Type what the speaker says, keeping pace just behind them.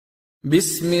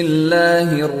بسم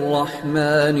الله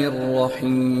الرحمن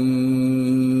الرحيم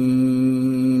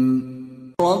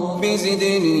رب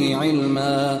زدني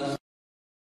علما.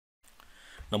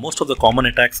 Now, most of the common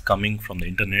attacks coming from the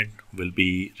internet will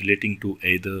be relating to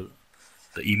either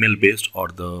the email based or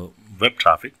the web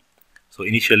traffic. So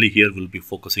initially here we'll be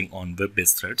focusing on web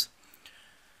based threats.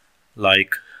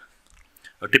 Like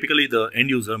typically the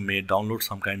end user may download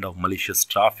some kind of malicious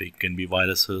traffic, can be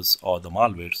viruses or the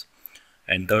malwares,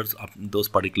 and those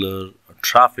particular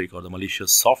traffic or the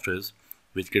malicious softwares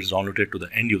which gets downloaded to the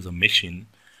end user machine,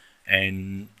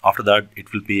 and after that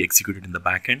it will be executed in the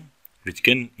backend, which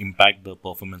can impact the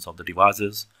performance of the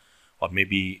devices or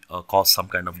maybe cause some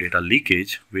kind of data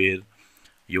leakage where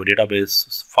your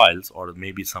database files or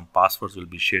maybe some passwords will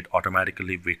be shared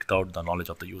automatically without the knowledge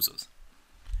of the users.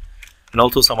 And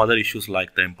also some other issues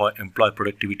like the employee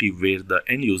productivity, where the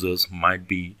end users might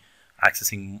be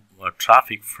accessing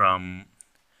traffic from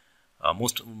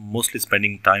mostly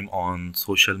spending time on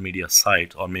social media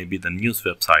sites or maybe the news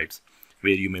websites,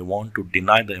 where you may want to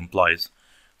deny the employees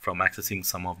from accessing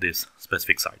some of these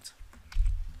specific sites.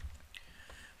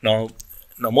 Now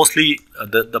mostly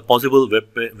the possible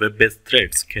web-based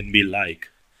threats can be like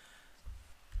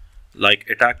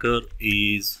attacker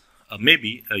is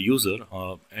maybe a user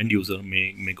end user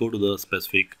may go to the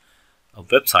specific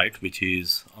website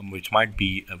which might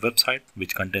be a website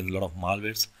which contains a lot of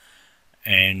malwares,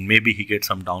 and maybe he gets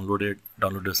some downloaded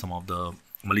some of the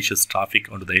malicious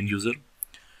traffic onto the end user.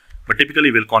 But typically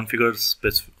we'll configure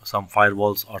some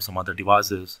firewalls or some other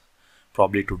devices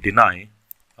probably to deny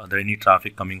there any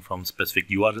traffic coming from specific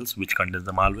URLs which contains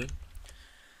the malware.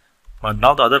 But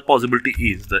now the other possibility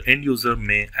is the end user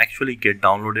may actually get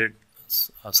downloaded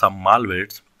some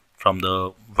malwares from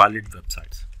the valid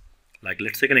websites. Like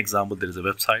let's take an example, there is a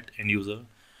website end user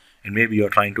and maybe you're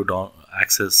trying to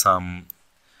access some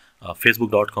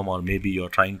facebook.com, or maybe you're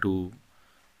trying to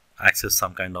access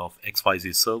some kind of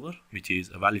XYZ server which is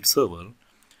a valid server.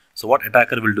 So what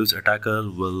attacker will do is attacker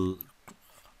will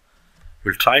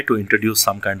try to introduce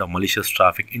some kind of malicious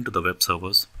traffic into the web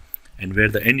servers, and where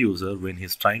the end user, when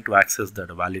he's trying to access that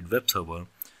valid web server,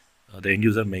 the end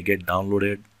user may get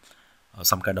downloaded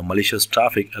some kind of malicious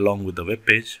traffic along with the web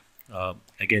page.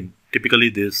 Again, typically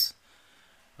this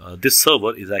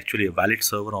server is actually a valid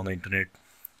server on the internet.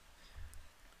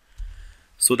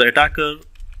 So the attacker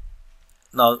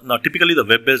now typically the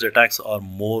web-based attacks are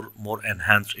more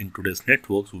enhanced in today's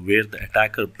networks, where the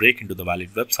attacker break into the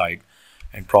valid website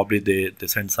and probably they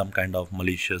send some kind of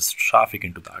malicious traffic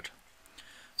into that.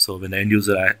 So when the end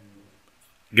user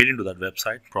get into that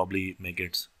website, probably may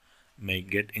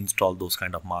get installed those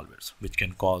kind of malwares which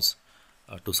can cause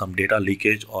to some data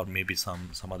leakage or maybe some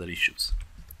other issues.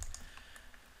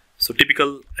 So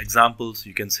typical examples,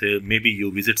 you can say maybe you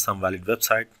visit some valid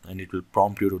website and it will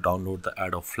prompt you to download the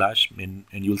Adobe Flash, and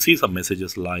you'll see some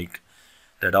messages like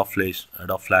the Adobe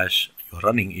Flash you're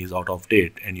running is out of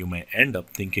date, and you may end up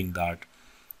thinking that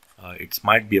it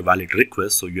might be a valid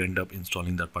request, so you end up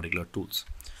installing that particular tools.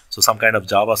 So some kind of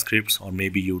JavaScripts, or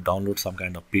maybe you download some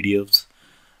kind of PDFs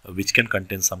which can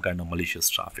contain some kind of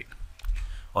malicious traffic,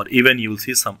 or even you will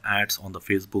see some ads on the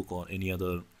Facebook or any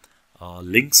other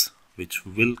links which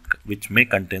may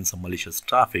contain some malicious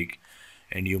traffic,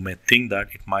 and you may think that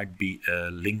it might be a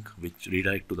link which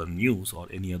redirect to the news or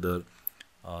any other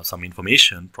some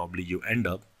information. Probably you end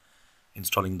up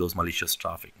installing those malicious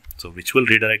traffic, so which will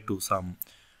redirect to some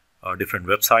different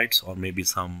websites or maybe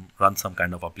run some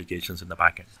kind of applications in the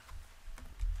backend.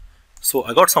 So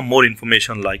I got some more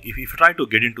information, like if you try to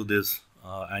get into this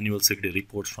annual security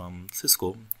reports from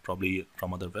Cisco, probably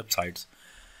from other websites,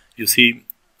 you see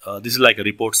this is like a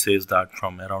report says that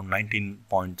from around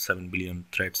 19.7 billion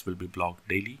threats will be blocked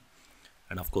daily,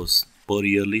 and of course per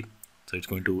yearly. So it's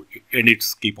going to, and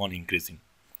it's keep on increasing.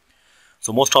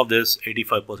 So most of this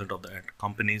 85% of the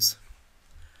companies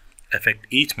affect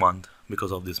each month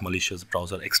because of these malicious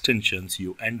browser extensions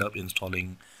you end up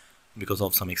installing because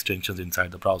of some extensions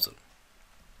inside the browser.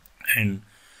 And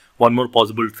one more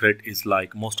possible threat is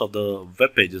like most of the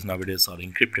web pages nowadays are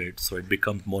encrypted, so it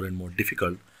becomes more and more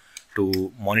difficult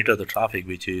to monitor the traffic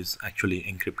which is actually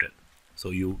encrypted.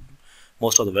 So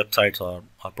most of the websites are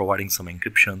providing some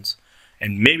encryptions,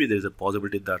 and maybe there is a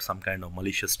possibility that some kind of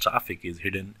malicious traffic is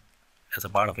hidden as a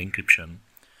part of encryption,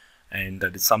 and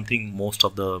that is something most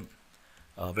of the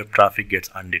web traffic gets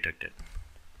undetected.